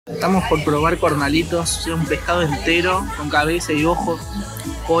Estamos por probar cornalitos, un pescado entero, con cabeza y ojos,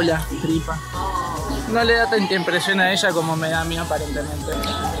 cola, tripa. No le da tanta impresión a ella como me da a mí aparentemente.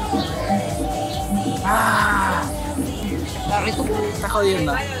 ¡Ah! Está rico. Está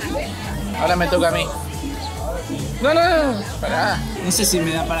jodiendo. Ahora me toca a mí. No, pará. No sé si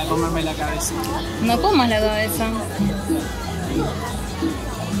me da para comerme la cabeza. No comas la cabeza.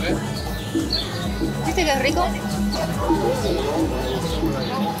 ¿Viste que es rico?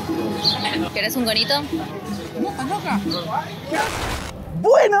 ¿Querés un conito? No, estás loca.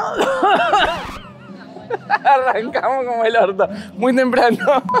 Bueno. Arrancamos como el orto, muy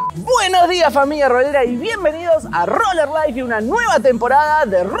temprano. Buenos días familia rolera y bienvenidos a Roller Life y una nueva temporada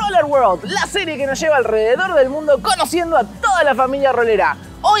de Roller World, la serie que nos lleva alrededor del mundo conociendo a toda la familia rolera.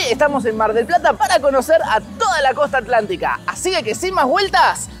 Hoy estamos en Mar del Plata para conocer a toda la costa atlántica, así que sin más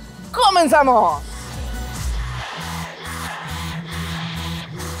vueltas, ¡comenzamos!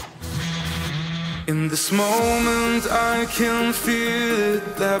 In this moment I can feel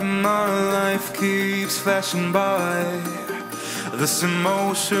it, that my life keeps flashing by. This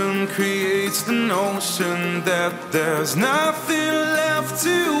emotion creates the notion that there's nothing left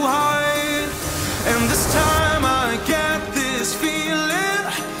to hide. And this time I get this feeling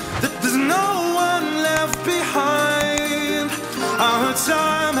that there's no one left behind. Our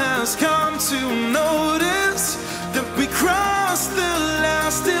time has come to notice that we crossed the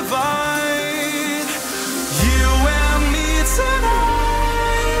last divide.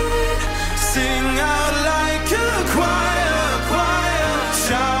 Tonight, sing out like a choir,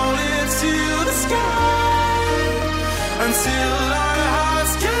 shout it to the sky, until our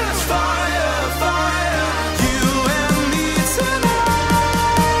hearts catch fire, you and me tonight,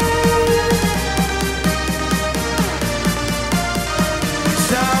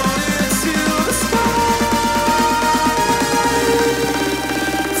 shout it to the sky,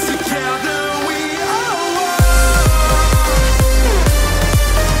 together we are one.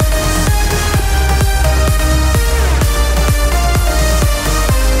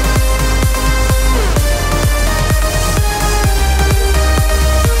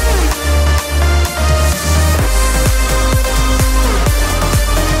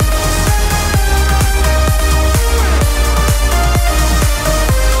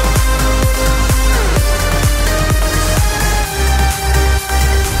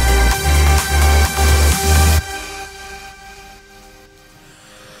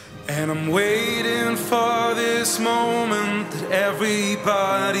 And I'm waiting for this moment that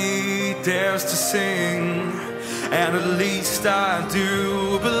everybody dares to sing. And at least I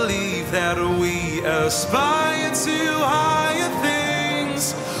do believe that we aspire to higher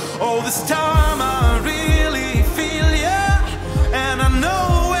things. Oh, this time I really feel ya, and I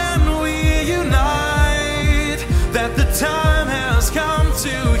know when we unite that the time has come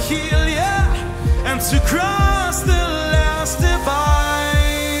to heal ya and to cross the last divide.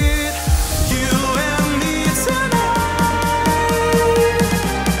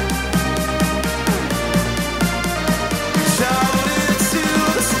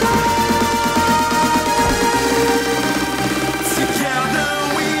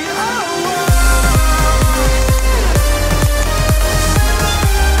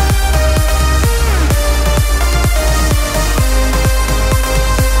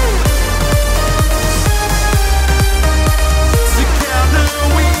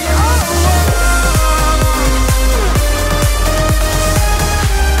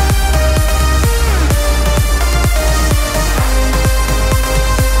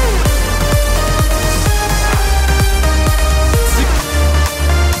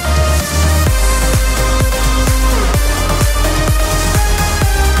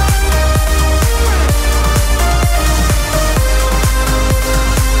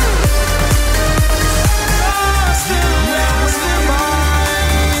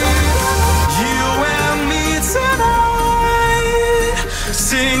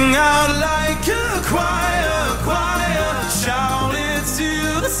 Sing out like a choir, shout it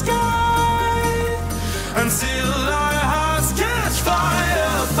to the sky, until I